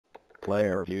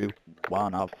Player view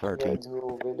 1 of 13. वो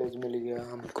village मिल गया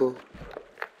हमको।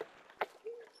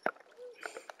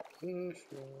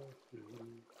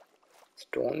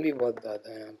 स्टोन भी बहुत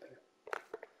ज्यादा है यहाँ पे,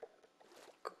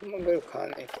 मगर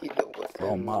खाने की जरूरत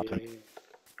है मुझे।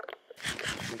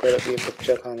 अगर अब ये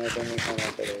बच्चा खाना तो नहीं खाना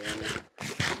पड़ेगा ना,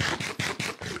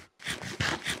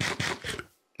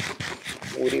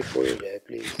 पूरी फुल जाए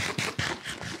please.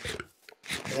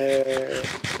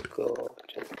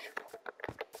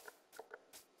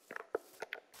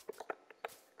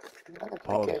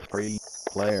 Pause free.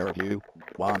 Player view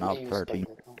 1 of 13.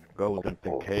 Golden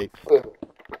cakes.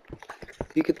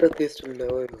 ये कितना तेज चल रहा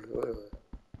है, ओए ओए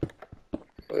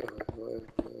ओए ओए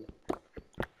ओए।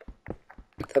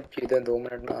 सब चीजें 2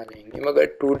 मिनट में आ जाएंगी, मगर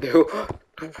टूटे हो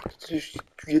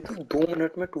ये तो 2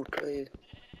 मिनट में टूट रहा है। ये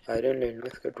आयरन ले लो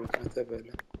इसका टूटने से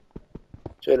पहले।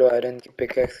 चलो आयरन की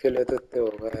पिकैक्स के लिए तो इतने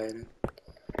होगा, आयरन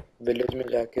विलेज में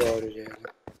जाके और हो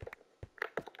जाएगा।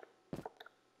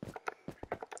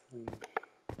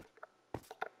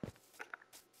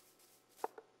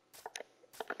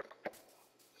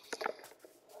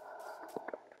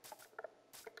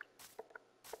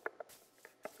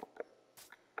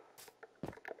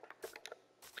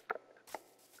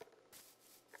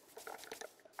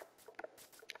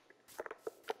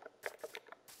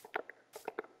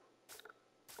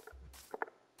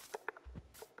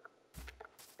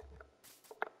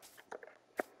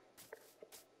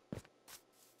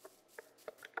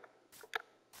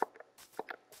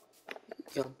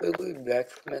 यहाँ पे कोई ब्लैक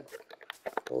स्मिथ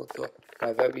हो तो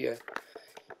मजा भी है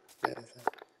ऐसा।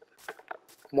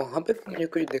 वहाँ पे मुझे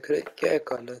कुछ दिख रहा है, क्या है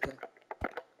काला सा?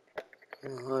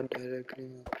 हाँ डायरेक्टली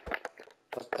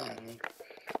पता नहीं।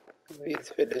 अभी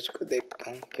इस विलेज को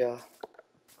देखता हूँ क्या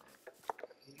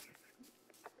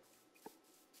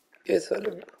ये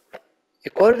साले।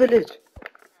 एक और विलेज,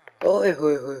 ओए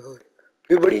होए होए होए,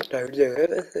 ये बड़ी टाइट जगह है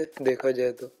वैसे देखा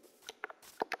जाए तो।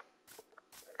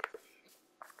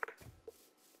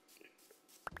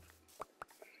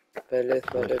 पहले इस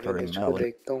वाले विलेज को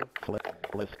देखता हूँ,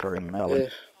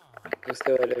 फिर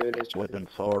दूसरे वाले विलेज को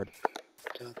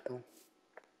जाता हूँ।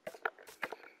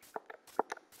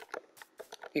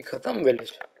 ये खत्म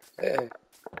विलेज है?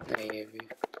 नहीं ये भी,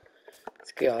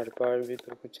 इसके आर पार भी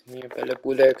तो कुछ नहीं है। पहले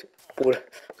पूरा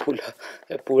पूरा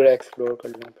पूरा एक्सप्लोर कर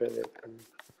लूँ फिर देखता हूँ।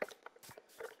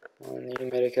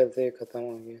 नहीं मेरे ख्याल से ये खत्म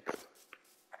हो गया।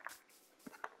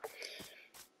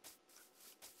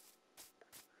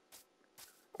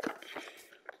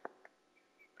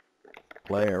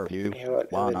 Player view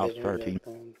 1 of 13.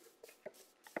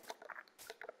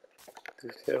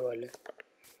 दूसरे वाले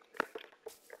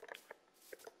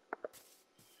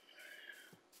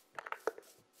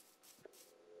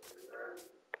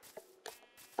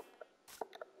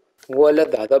वो वाला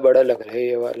ज़्यादा बड़ा लग रहा है,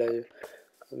 ये वाला जो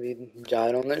अभी जा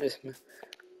रहा हूँ ना जिसमें,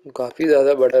 काफ़ी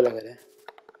ज़्यादा बड़ा लग रहा है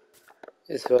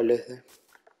इस वाले से।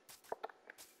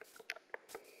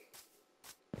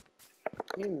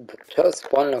 ये अच्छा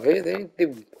स्पॉन लग रही है,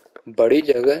 इतनी बड़ी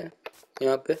जगह है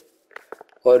यहाँ पे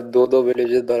और दो दो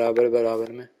विलेजेस बराबर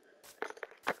बराबर में,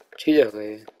 अच्छी जगह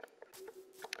है।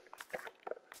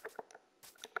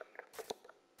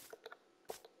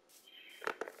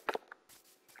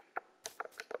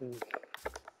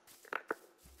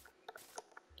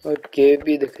 और केव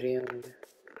भी दिख रही है मुझे।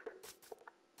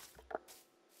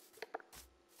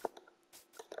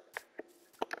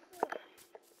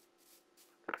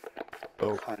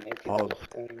 Pause.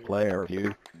 Player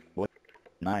view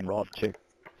 9 raw chick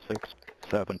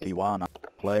 671.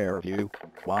 Player view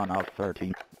 1 of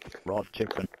 13. Raw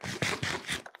chicken.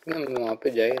 मैं वहाँ पे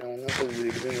जा ही रहा हूँ ना, तो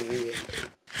वीडियो में भी है।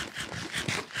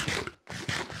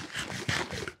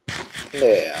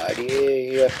 ले यार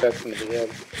ये इफेक्ट मिल गया,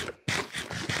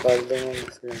 कर दूंगा।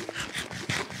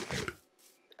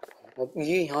 अब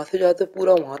ये यहाँ से जाते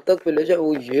पूरा वहां तक विलेज है,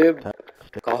 वो ये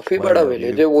काफी बड़ा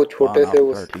विलेज है, वो छोटे से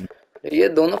उस, ये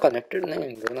दोनों कनेक्टेड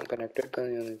नहीं, दोनों कनेक्टेड तो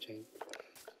नहीं होने चाहिए,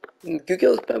 क्योंकि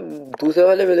उस पे दूसरे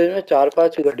वाले विलेज में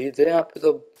 4-5 गड्ढे थे, यहाँ पे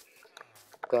तो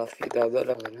काफी ज्यादा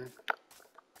लग रहा है।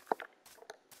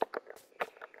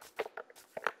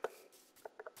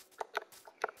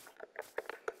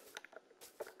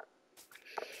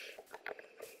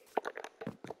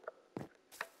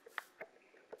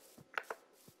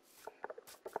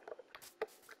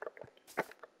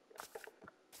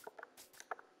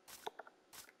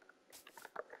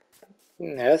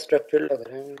 नया स्ट्रक्चर लग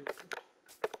रहा है,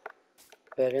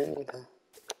 पहले नहीं था।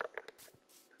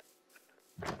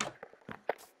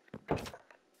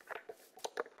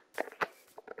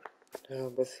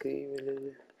 बस यही विलेज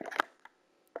है,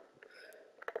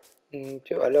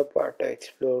 नीचे वाला पार्ट है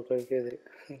एक्सप्लोर करके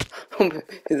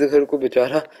देख। इस घर को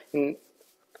बेचारा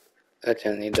अच्छा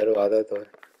नहीं, दरवाजा तो है।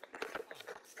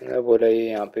 मैंने बोला ये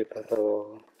यहाँ पे फंसा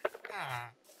हुआ।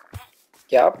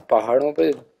 क्या पहाड़ों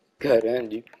पे घर हैं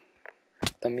जी?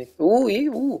 तमीज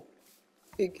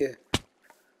ये क्या है?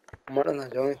 मर ना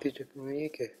जाओ इतनी चक्कर में। ये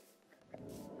क्या है?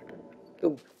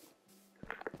 तो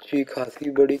जी खासी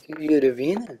बड़ी चीज, ये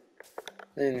रवीन है?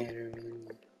 नहीं नहीं, रवीन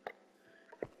नहीं,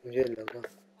 मुझे लगा।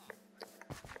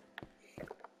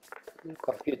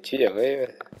 काफी अच्छी जगह है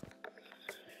वैसे।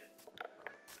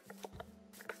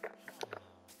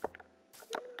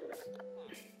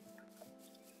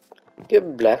 ये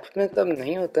ब्लैक में तब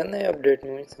नहीं होता ना अपडेट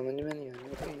में, मुझे समझ में नहीं आ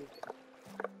रहा।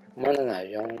 मर ना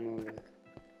जाऊं मैं।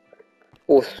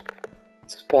 उस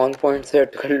स्पॉन पॉइंट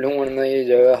सेट कर लूं, वरना ये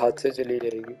जगह हाथ से चली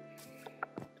जाएगी।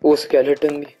 वो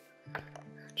स्केलेटन भी।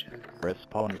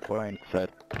 Respawn point set.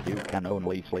 You can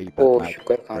only sleep O at night.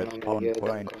 शुक्र खाना मिल Respawn गया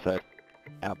point उधर set.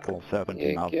 Apple ये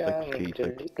 17 of क्या? मुझे 66.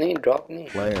 जल्दी नहीं, ड्रॉप नहीं,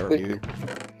 Player क्विक। view.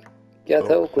 क्या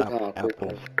था वो? Oaks quick, app. हाँ quick.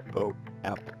 Apples. Oh,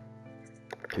 app.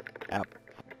 2. App.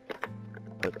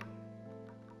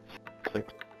 6.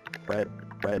 Fred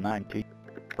 19.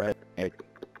 Fred 8.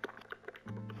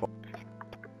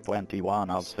 21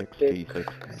 of 66.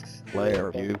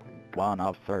 Player view. 1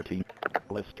 of 13.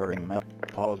 Blistering map.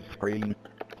 Pause screen.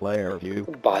 Player view.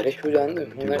 बारिश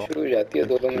होना शुरू हो जाती है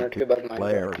 2-2 मिनट 62. के बाद Player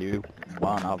माइनक्राफ्ट। view.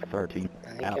 1 of 13.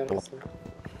 पता नहीं क्या Apple. मसला।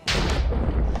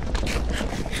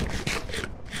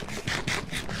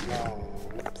 हाँ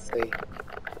सही।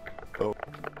 Oh,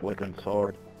 wooden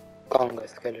sword. कहाँ गए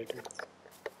स्केलेटन्स?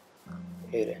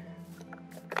 ये रहे।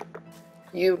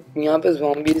 ये यहाँ पे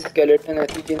ज़ॉम्बी स्केलेटन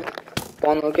ऐसी चीज़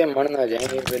स्पॉन होके मर ना जाएं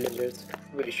ये विलेजर्स।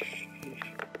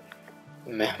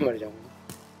 मैं मर जाऊंगा।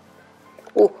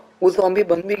 ओह, वो ज़ॉम्बी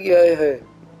बन भी गया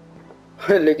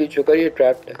है। लेकिन शुक्र ये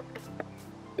ट्रैप्ड है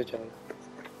बेचारा।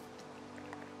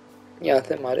 यहाँ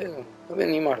से मारेगा? अबे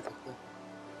नहीं मार सकता।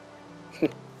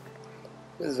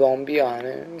 ज़ॉम्बी आ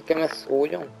रहे हैं। क्या मैं सो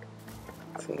जाऊं?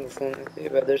 सोने से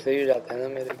वेदर सही हो जाता है ना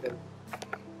मेरे घर।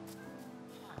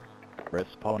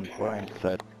 Respawn point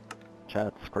set.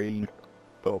 Chat screen.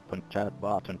 Open chat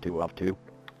button 2 of 2.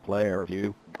 Player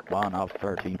view. 1 of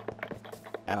 13.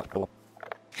 Apple.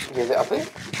 ये ले अबे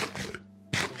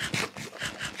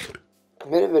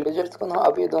मेरे विलेजर्स को ना,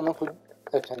 अब ये दोनों खुद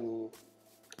अच्छा नहीं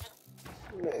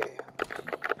है।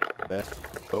 Bet.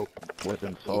 Oh,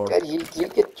 wooden ये sword. क्या, ये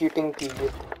क्या चीटिंग की है?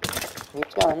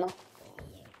 नीचे आना।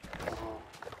 हाँ।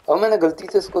 अब मैंने गलती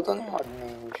से इसको तो नहीं मार,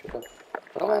 नहीं शुक्र।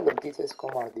 अब मैंने गलती से इसको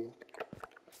मार दिया।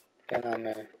 क्या नाम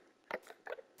है,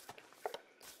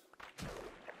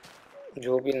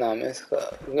 जो भी नाम है इसका,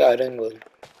 आयरन बोल।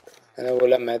 मैंने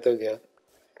बोला मैं तो गया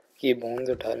कि बोन्स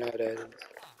उठाने और रह।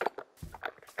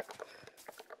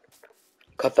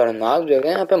 खतरनाक जगह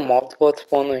है यहाँ पे, मॉब्स बहुत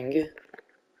स्पॉन होंगे।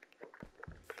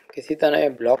 किसी तरह ये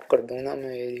ब्लॉक कर दूँ ना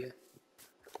मैं एरिया,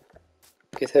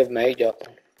 कि सिर्फ मैं ही जाता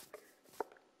हूँ।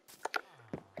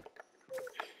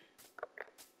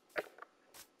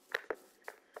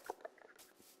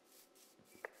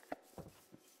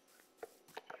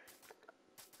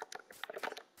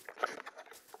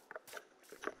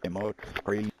 Emote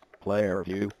screen. Player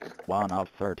view. 1 of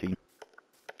 13.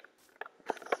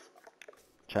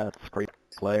 Chat screen.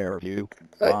 Player view.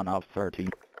 1 of 13.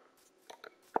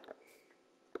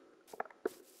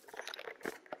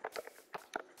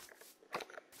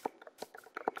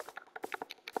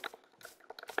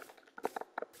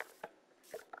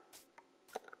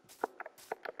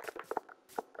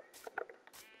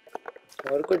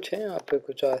 और कुछ है यहाँ पे?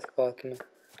 कुछ आसपास में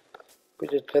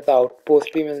कुछ अच्छा सा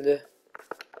आउटपोस्ट भी मिल जाए।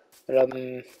 रम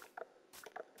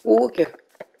वो क्या?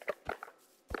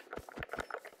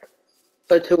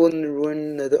 अच्छा वो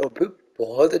रुइन, अभी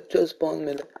बहुत अच्छा स्पॉन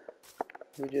मिला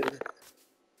मुझे।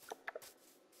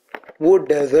 वो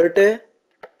डेजर्ट है,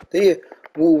 ठीक है।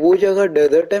 वो जगह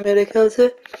डेजर्ट है मेरे ख्याल से।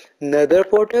 नेदर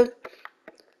पोर्टल,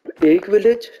 एक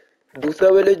विलेज, दूसरा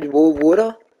विलेज वो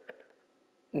रहा।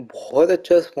 बहुत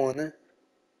अच्छा स्पॉन है।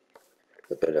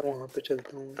 तो पहले वहां पे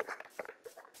चलता हूँ।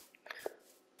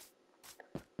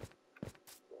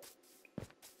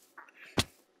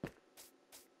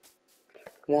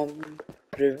 वहाँ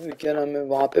क्या नाम है,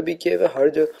 वहां पे भी किए हुए हर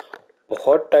जगह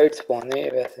बहुत टाइट स्पॉन है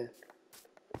वैसे।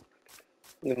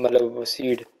 मतलब वो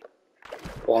सीड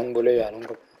स्पॉन बोले जा रहा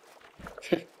हूँ।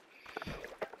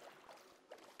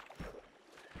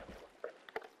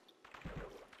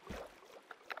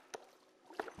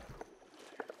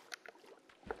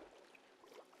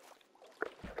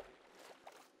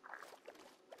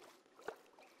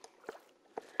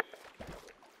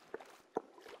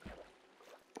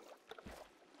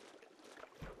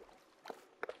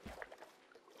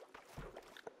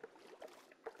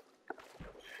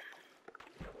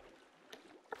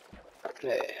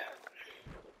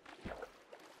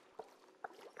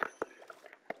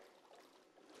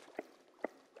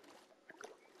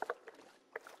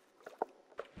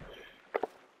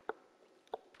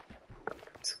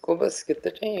 बस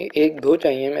कितने चाहिए? एक दो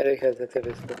चाहिए मेरे ख्याल से सिर्फ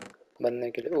इसको बनने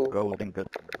के लिए। Golden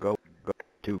go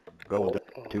 2 golden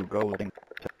 2 golden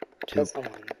अच्छा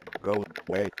सामान है। gold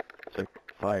wait 6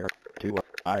 fire 2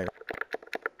 iron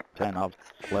 10 of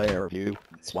player view 1 of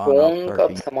stone का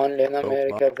 13 सामान लेना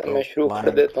मेरे ख्याल से मैं शुरू कर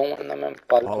blind देता हूँ, वरना मैं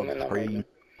फालतू pause में ना मर screen जाऊँ।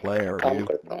 player काम view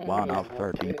करता हूँ 1 of यहाँ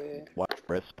 13 पे what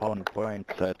respawn point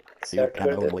set you set can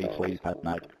कर देता only हूँ sleep at इसको।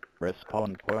 night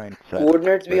respawn point set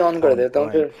coordinates भी ऑन कर respawn देता हूँ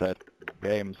point फिर set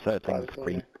game settings फालतू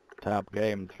screen में। tab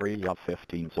game 3 of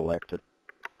 15 selected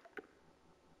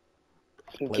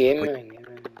split game screen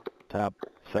में tab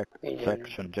नहीं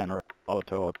section general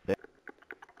auto update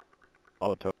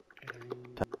auto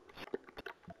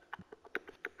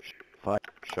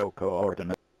show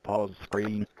coordinate pause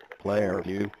screen player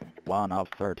view 1 of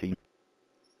 13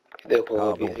 देखो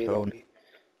अभी सही cobblestone लगी।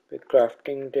 फिर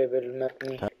क्राफ्टिंग टेबल में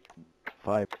अपनी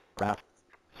 5 craft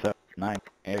 7 9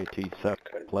 87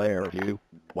 कर player view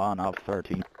 1 of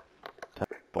 13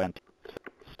 20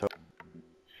 stone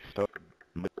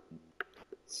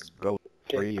gold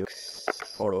 3 sticks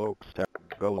 4 oak step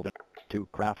golden 2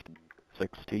 craft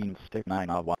 16 stick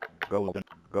 9 of 1 golden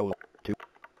gold 2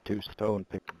 2 stone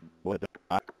pick wood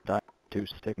die 2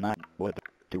 stick 9 wood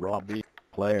 2 raw beef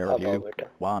player अब आओ view बेटा।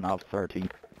 1 of 13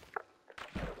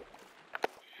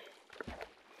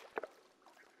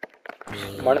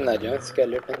 मर ना जाए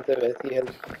स्केलेटन से, वैसी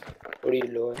हेल्थ थोड़ी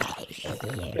लो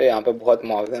है। यहाँ पे बहुत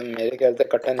मॉब्स हैं, मेरे ख्याल से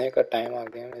कटने का टाइम आ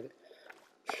गया मेरे।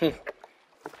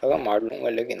 अगर मार लूंगा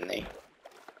लेकिन नहीं।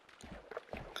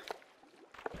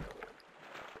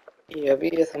 ये अभी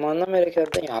ये सामान ना मेरे ख्याल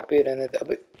से यहाँ पे ही रहने दे।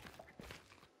 अभी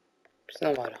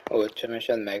किसने मारा? ओ अच्छा, मैं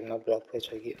शायद मैग्मा ब्लॉक पे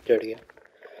चढ़ गया।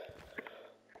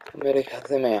 मेरे ख्याल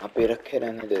से मैं यहाँ पे रख के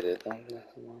रहने दे देता हूँ अपना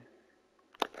सामान।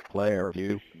 player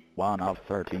view 1 of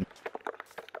 13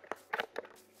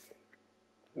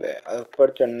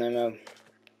 ऊपर चढ़ने में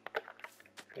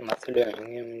मसले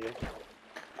आएंगे मुझे।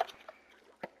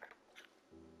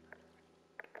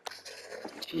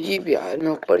 जी यार,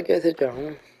 मैं ऊपर कैसे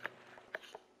चढ़ूँ?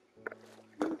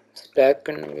 स्टैक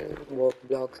करने के वो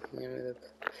ब्लॉक्स नहीं है मेरे पास।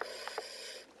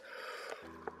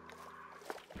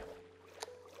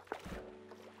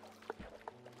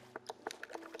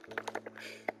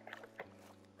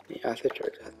 यहाँ से चढ़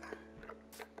जाता हूँ।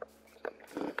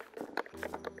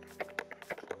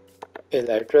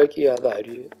 एलाइट्रा की याद आ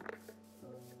रही है।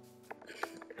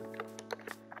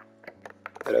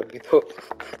 और अभी तो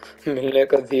मिलने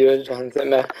का 0 चांस है।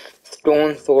 मैं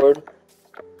स्टोन स्वॉर्ड,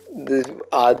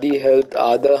 आधी हेल्थ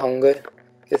आधा हंगर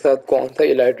के साथ कौन सा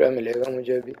एलाइट्रा मिलेगा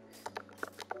मुझे अभी?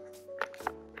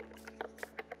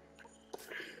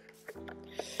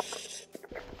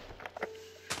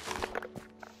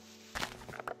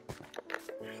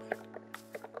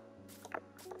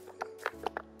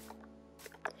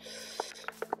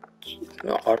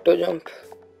 ऑटो जंप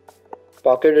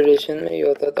पॉकेट एडिशन में ये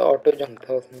होता था, ऑटो जंप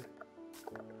था उसमें,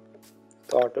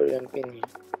 तो ऑटो जंप ही नहीं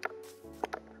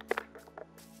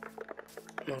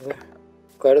मगर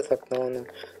कर सकता हूँ ना।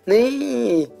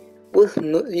 नहीं, वो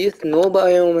ये स्नो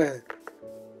बायोम है,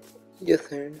 ये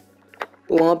सैंड।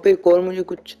 वहाँ पे एक और मुझे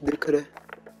कुछ दिख रहा है।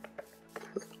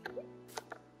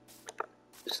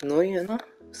 स्नो ही है ना?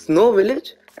 Snow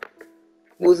village?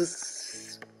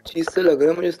 उस चीज से लग रहा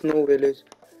है मुझे स्नो विलेज।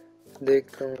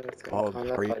 देखता हूँ, pause खाना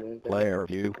खा screen लूँ पहले। player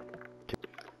view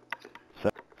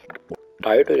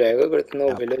टाइट हो जाएगा अगर स्नो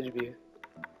विलेज भी है।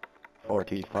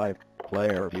 45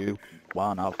 player view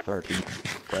 1 of 13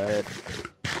 bread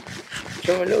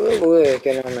जो मतलब वो है,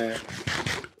 क्या नाम है,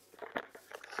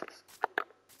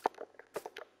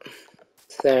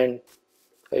 सैंड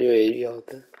का जो एरिया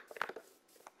होता है,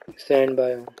 sand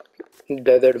biome,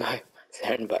 desert biome,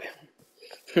 sand biome.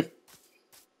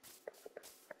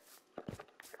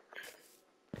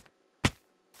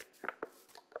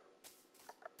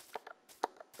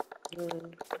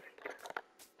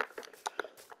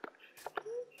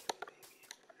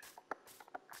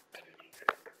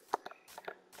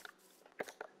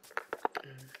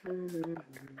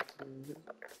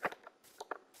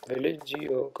 Village जी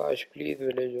हो, काश प्लीज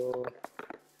विलेज हो।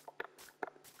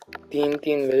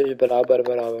 3 विलेज बराबर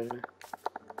बराबर में।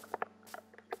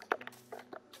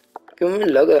 क्यों मुझे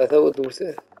लग रहा था वो दूर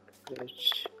से।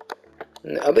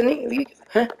 अबे नहीं, ये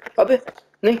है? अबे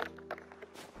नहीं,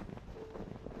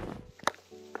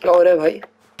 क्या हो रहा है भाई?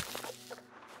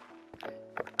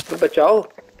 तो बचाओ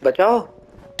बचाओ।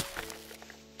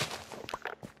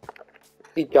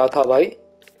 ये क्या था भाई?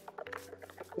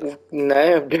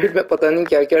 नए अपडेट में पता नहीं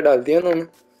क्या क्या डाल दिया उन्होंने।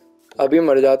 अभी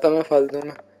मर जाता मैं फालतू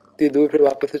में, इतनी दूर फिर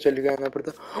वापस से चले आना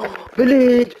पड़ता।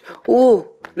 विलेज! ओ,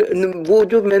 वो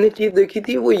जो मैंने चीज देखी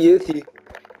थी वो ये थी,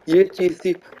 ये चीज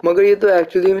थी। मगर ये तो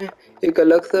एक्चुअली में एक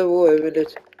अलग सा वो है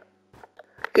विलेज,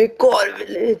 एक और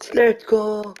विलेज, लेट्स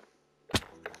गो।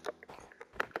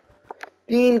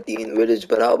 तीन विलेज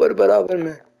बराबर बराबर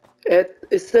में।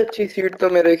 इससे अच्छी सीट तो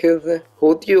मेरे ख्याल से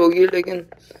होती होगी, लेकिन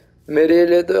मेरे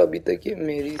लिए तो अभी तक ये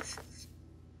मेरी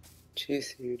अच्छी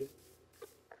सीट है।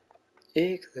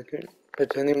 एक सेकंड,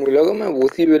 अच्छा नहीं मुझे लगा मैं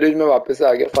उसी विलेज में वापस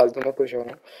आ गया, फालतू में खुश हो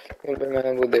रहा हूँ, लेकिन फिर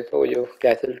मैंने वो देखा, वो जो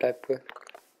कैसल टाइप का,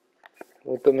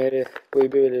 वो तो मेरे कोई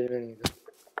भी विलेज में नहीं था।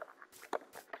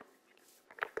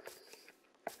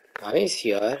 नाइस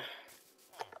यार।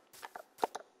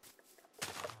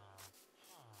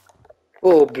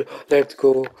 ओ लेट्स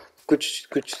गो। कुछ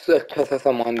कुछ अच्छा सा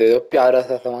सामान दे दो, प्यारा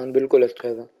सा सामान, बिल्कुल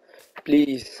अच्छा सा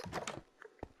प्लीज।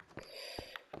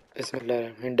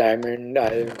 बिस्मिल्लाह, डायमंड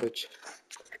आयरन कुछ।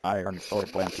 Iron ore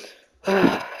 20,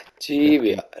 जी 50,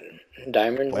 यार,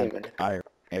 डायमंड नहीं 20, मिले। iron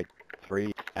 8,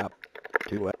 3, app,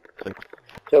 2, 6,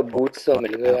 जब 4, बूट्स तो 5,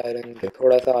 मिल गए app, आयरन के, 50,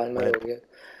 थोड़ा सा आर्मर red, हो गया।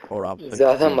 4 of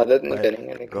ज्यादा 16, मदद नहीं red,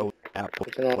 करेंगे, लेकिन gold, apple,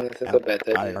 कुछ ना होने से तो app,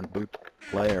 बेहतर ही है। iron boots,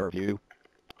 player view,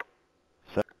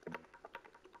 set,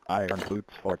 iron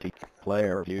boots 40,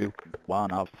 player view,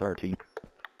 1 of 13,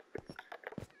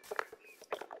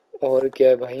 और क्या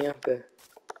है भाई यहाँ पे,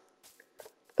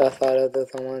 इतना सारा तो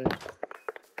सामान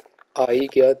आ ही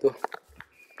गया, तो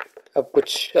अब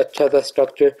कुछ अच्छा सा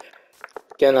स्ट्रक्चर,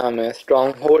 क्या नाम है,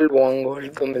 स्ट्रॉन्ग होल्ड वॉन्ग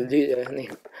होल्ड तो मिल ही जाए। नहीं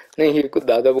नहीं, ये कुछ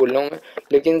ज़्यादा बोल रहा हूँ मैं,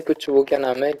 लेकिन कुछ वो क्या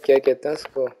नाम है, क्या कहते हैं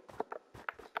उसको,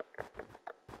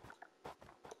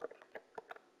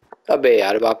 अबे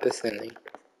यार वापस से नहीं।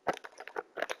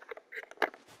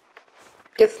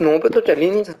 क्या स्नो पे तो चल ही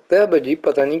नहीं सकते अब, अजीब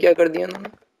पता नहीं क्या कर दिया उन्होंने।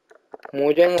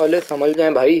 मोजेंग वाले समझ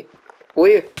जाए भाई।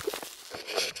 ओए,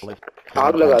 list,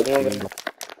 आग 10 लगा of दूंगा मैं। steel,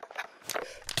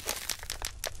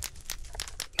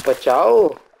 बचाओ।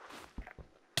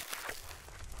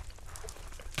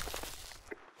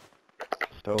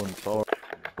 stone sword,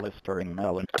 blistering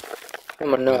melon, मैं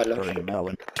मरने वाला हूँ। blistering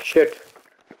melon, शिट शिट,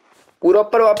 पूरा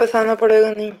ऊपर वापस आना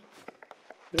पड़ेगा। नहीं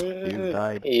you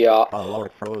died, नहीं या, follower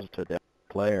froze to death,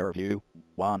 player view,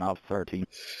 1 of 13,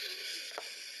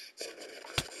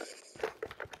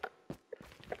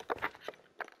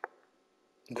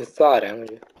 गुस्सा आ रहा है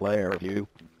मुझे। player view,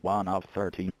 1 of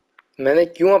 13, मैंने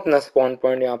क्यों अपना स्पॉन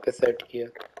पॉइंट यहाँ पे सेट किया,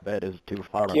 bed is too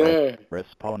far away, क्यों?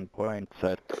 respawn point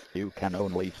set, you can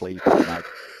only sleep at night,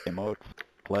 emotes,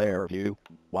 player view,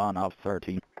 1 of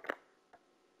 13,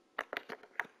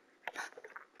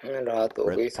 रात हो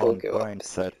गई, सो respawn के point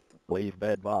वापस। set, leave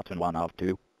bed button 1 of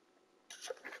 2,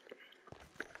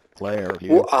 player वो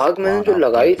view, आग मैंने 1 जो of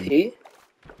लगाई 13, थी,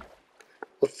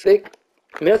 उससे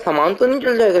मेरा सामान तो नहीं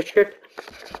जल जाएगा? शिट,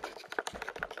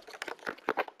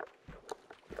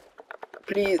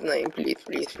 प्लीज नहीं, please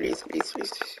please please please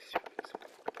please.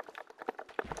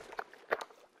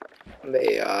 बे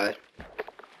यार,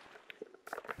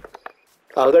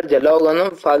 अगर जला होगा ना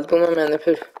फालतू में, मैंने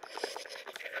फिर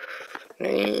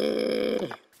नहीं।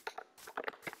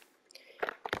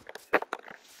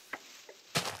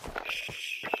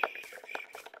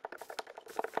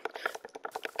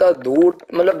 इतना दूर,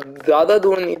 मतलब ज्यादा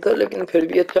दूर नहीं था, लेकिन फिर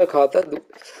भी अच्छा खासा दूर।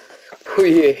 तो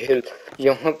ये हिल,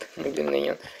 यहाँ पे मुझे नहीं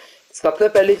है। सबसे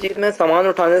पहली चीज, मैं सामान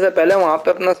उठाने से पहले वहां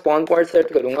पे अपना स्पॉन पॉइंट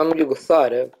सेट करूंगा। मुझे गुस्सा आ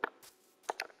रहा है।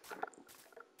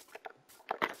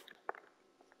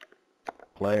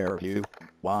 player view,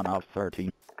 1 of 13,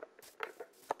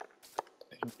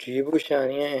 जीबू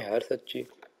शानियां है यार सच्ची।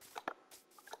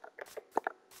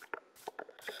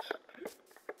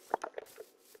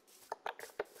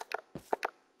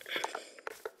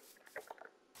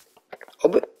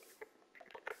 अब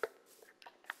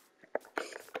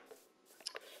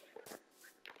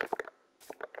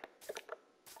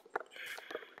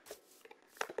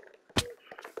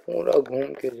पूरा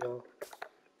घूम के जाओ,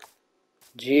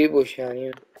 जीबू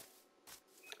शानियां।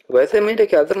 वैसे मेरे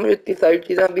ख्याल से मुझे इतनी सारी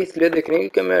चीजें अभी इसलिए दिख रही हैं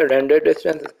क्योंकि मैं रेंडर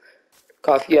डिस्टेंस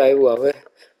काफी आए हुआ है,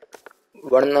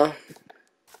 वरना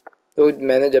तो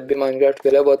मैंने जब भी माइनक्राफ्ट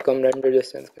खेला बहुत कम रेंडर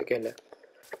डिस्टेंस पे खेला है,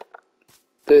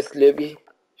 तो इसलिए भी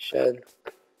शायद।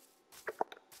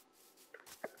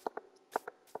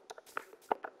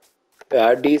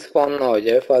 यार डी स्पॉन ना हो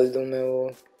जाए फालतू में वो।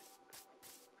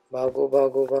 भागो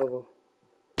भागो भागो,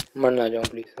 मर ना जाऊं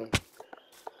प्लीज तुम।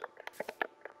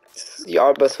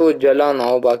 यार बस वो जला ना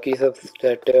हो, बाकी सब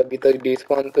सेट है। अभी तक डी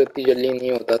स्पॉन तो इतनी जल्दी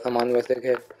नहीं होता सामान वैसे,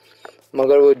 खैर,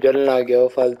 मगर वो जल ना गया हो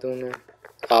फालतू में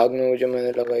आग में वो जो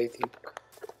मैंने लगाई थी।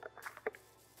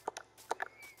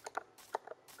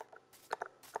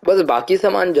 बस बाकी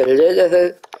सामान जल जाए, जैसे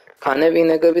खाने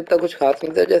पीने का भी इतना कुछ खास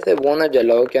नहीं था, जैसे वो ना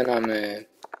जला हो, क्या नाम है,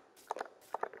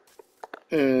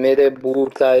 मेरे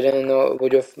बूट्स आयरन, और वो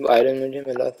जो आयरन मुझे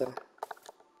मिला था।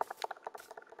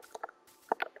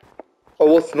 और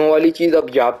वो स्नो वाली चीज अब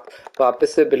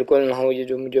वापस से बिल्कुल ना हो, ये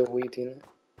जो मुझे हुई थी ना।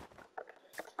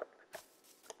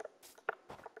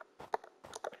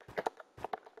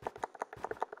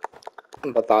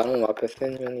 बता रहा हूँ वापस से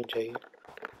नहीं होनी चाहिए।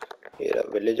 ये रहा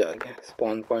विलेज आ गया,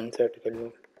 स्पॉन पॉइंट सेट कर लूँ।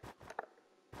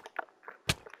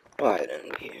 आयरन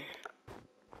भी है।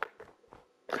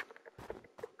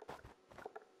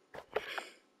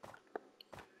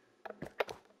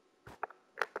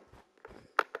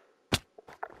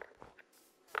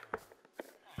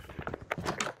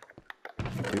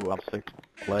 Two of 6.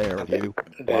 Player अबे view. 1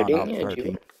 बैडिंग of है जियो,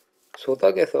 13. सोता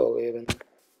कैसा हो गया ये बंदा?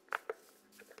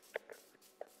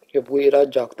 ये पूरी रात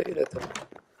जागता ही रहता है।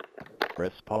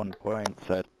 Respawn point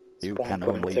set. You spawn can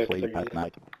point only set कर sleep at लिया।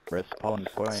 night. Respawn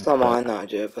point set. सामान आ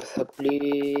जाए बस अब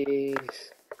प्लीज।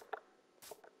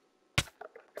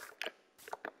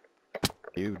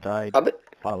 You died. अबे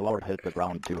Follower hit the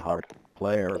ground too hard.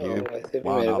 Player view. वैसे भी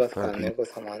 1 मेरे of पास खाने 13. को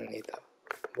सामान नहीं था,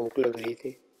 भूख लग रही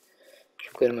थी,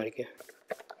 शुक्र मर गया।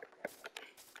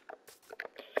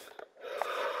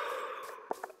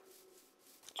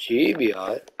 जी भी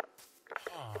यार,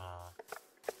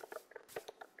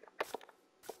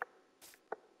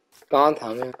 कहाँ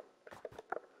था मैं?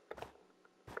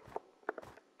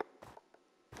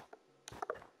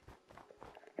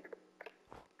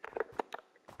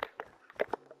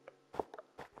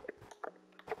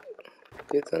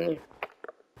 ये तो नहीं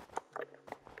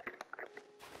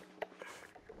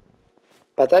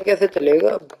पता कैसे चलेगा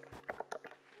अब?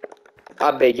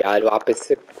 अबे यार वापस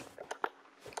से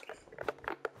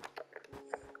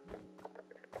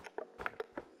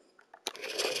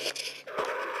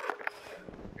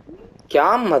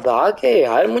क्या मजाक है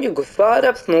यार, मुझे गुस्सा आ रहा है।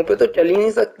 अब स्नो पे तो चल ही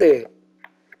नहीं सकते।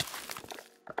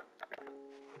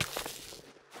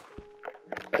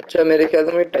 अच्छा मेरे ख्याल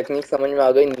से मुझे टेक्निक समझ में आ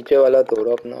गई, नीचे वाला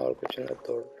तोड़ो अपना और कुछ ना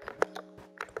तोड़ो।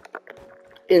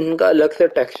 इनका अलग से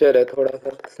टेक्सचर है थोड़ा सा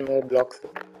स्नो ब्लॉक से,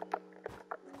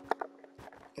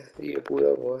 ये पूरा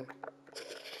वो है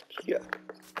यार।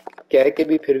 कह के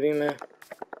भी फिर भी मैं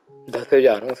धसे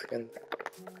जा रहा हूँ उसके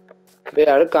अंदर। बे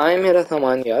यार कहाँ है मेरा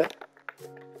सामान यार?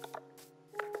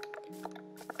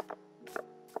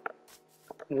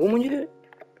 वो मुझे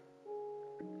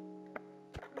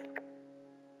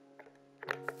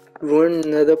रूइन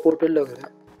नेदर पोर्टल लग रहा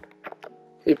है।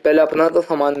 ये पहले अपना तो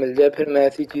सामान मिल जाए फिर मैं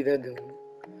ऐसी चीजें दूंगा।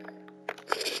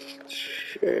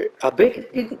 अबे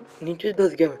नीचे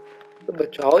धस गया मैं, तो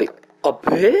बचाओ।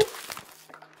 अबे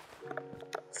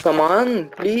सामान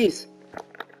प्लीज।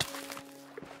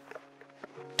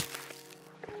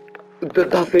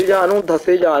 धसे जा रहा हूँ,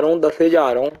 धसे जा रहा हूँ, धसे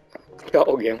जा रहा हूँ। क्या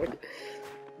हो गया मुझे?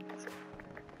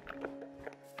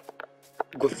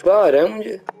 गुस्सा आ रहा है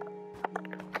मुझे।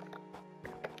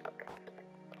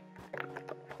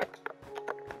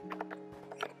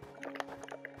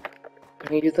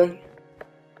 ये तो नहीं।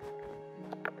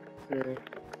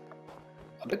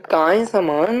 अबे कहाँ है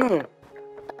सामान?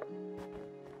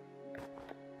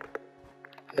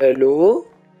 हेलो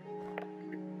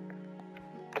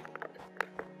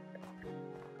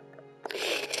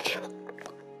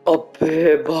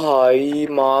अबे भाई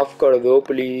माफ कर दो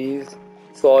प्लीज,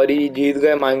 सॉरी। जीत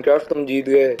गए माइनक्राफ्ट, तुम जीत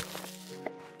गए।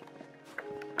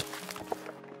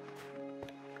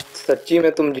 सच्ची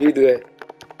में तुम जीत गए,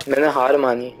 मैंने हार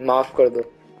मानी, माफ कर दो।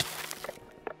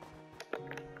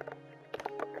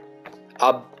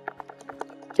 अब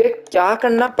ये क्या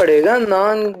करना पड़ेगा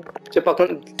ना?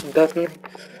 चिपकन 10 में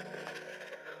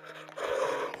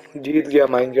जीत गया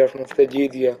माइनक्राफ्ट, मुझसे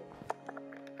जीत गया।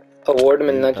 अवार्ड You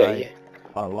मिलना died. चाहिए।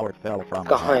 Follower fell from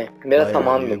कहाँ high. है मेरा Player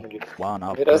सामान? दो view. मुझे 1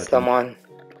 of मेरा 13. सामान।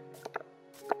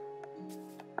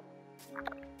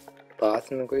 पास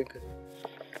में कोई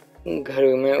घर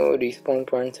में वो रिस्पॉन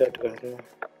पॉइंट सेट कर दूंगा।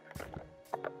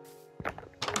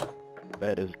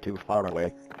 Bed is too far away.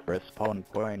 Respawn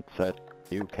point set.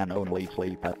 You can only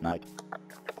sleep at night.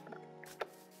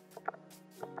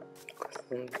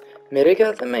 मेरे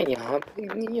ख्याल से मैं यहाँ पे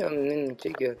नहीं, हमने नीचे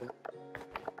किया था,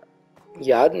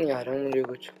 याद नहीं आ रहा मुझे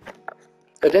कुछ।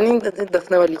 अच्छा नहीं,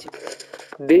 दसने वाली चीज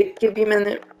देख के भी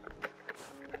मैंने,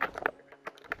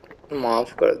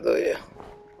 माफ कर दो ये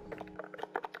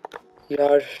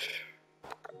यार।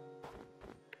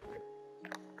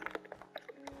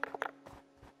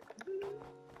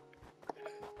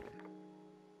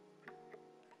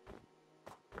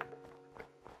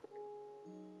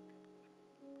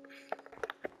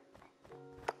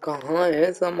 कहाँ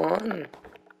है सामान?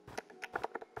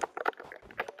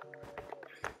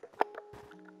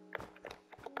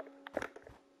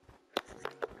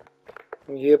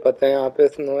 ये पता है यहाँ पे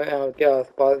स्नो है, यहाँ के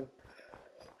आसपास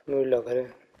मुझे लग रहा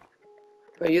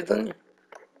है। ये तो नहीं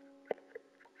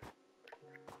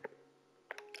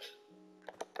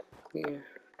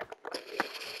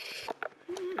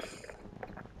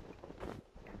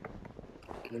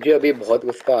मुझे अभी बहुत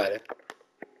गुस्सा आ रहा है।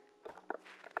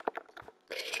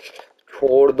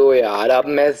 छोड़ दो यार, अब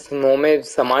मैं स्नो में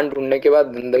सामान ढूंढने के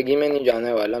बाद जिंदगी में नहीं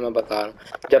जाने वाला, मैं बता रहा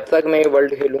हूँ। जब तक मैं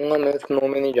वर्ल्ड खेलूंगा मैं स्नो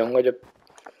में नहीं जाऊंगा जब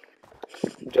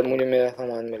जब मुझे मेरा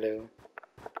सामान मिलेगा।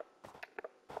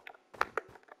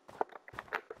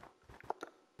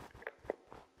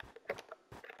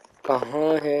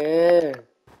 कहाँ है?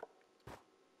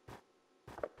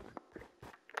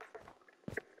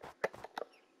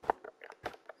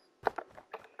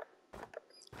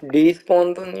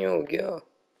 डिस्पॉन तो नहीं हो गया?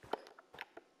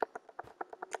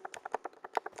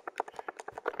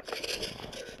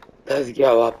 फंस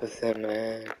गया वापस से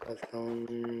मैं, कसम।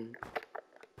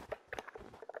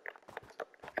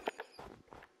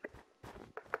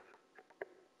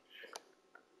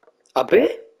 अबे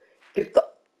कितना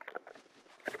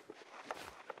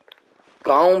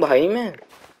कहाँ हूँ भाई मैं?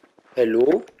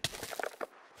 हेलो,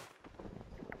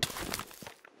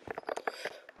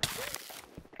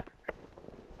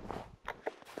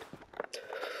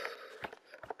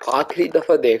 आखिरी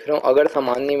दफा देख रहा हूँ। अगर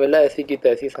सामान नहीं मिला, ऐसी की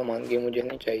तैसी सामान की मुझे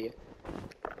नहीं चाहिए।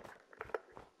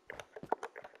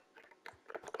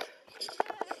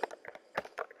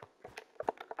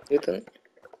 ये तो नहीं,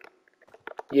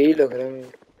 यही लग रहा है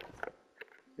मुझे।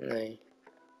 नहीं,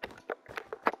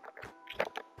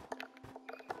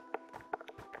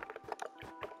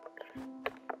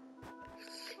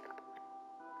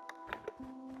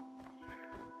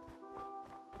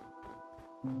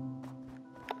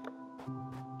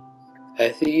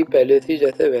 ऐसी ही पहले थी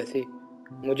जैसे वैसी।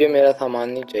 मुझे मेरा सामान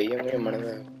नहीं चाहिए, मुझे मरना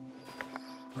है।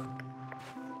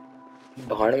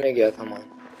 भाड़ में गया सामान।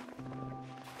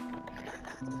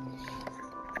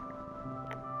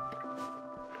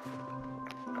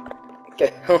 क्या?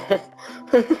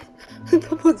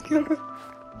 तो फंस गया मैं।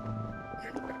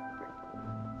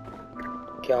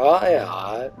 क्या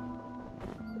यार,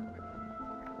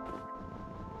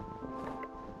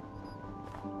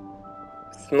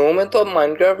 स्नो में तो अब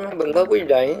माइनक्राफ्ट में बंदा कोई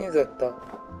जा ही नहीं सकता।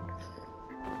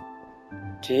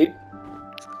 ठीक,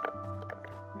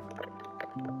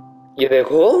 ये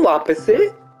देखो वापस से।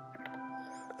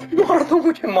 मार दो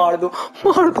मुझे, मार दो,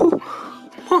 मार दो,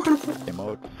 मार दो।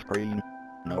 Emote screen.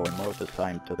 No emote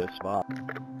assigned to this bot.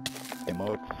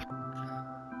 Emotes.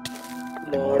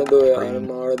 मार Emote दो यार, screen.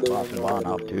 मार दो, Button मार 1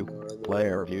 दो, of 2. मार दो।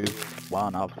 Player view.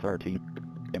 1 of 13.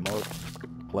 Emotes.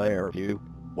 Player view.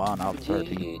 1 of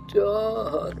 13. जी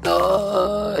चाहता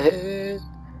है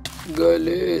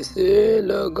गले से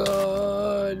लगा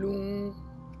लूं।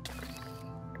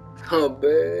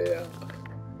 अबे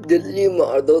जल्दी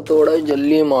मार दो, थोड़ा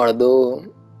जल्दी मार दो।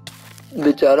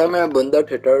 बेचारा मेरा बंदा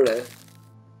ठिठुर है।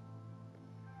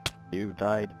 You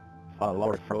died.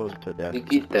 Follower froze to death.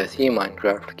 की तैसी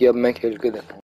माइनक्राफ्ट की अब मैं खेल के देखूं।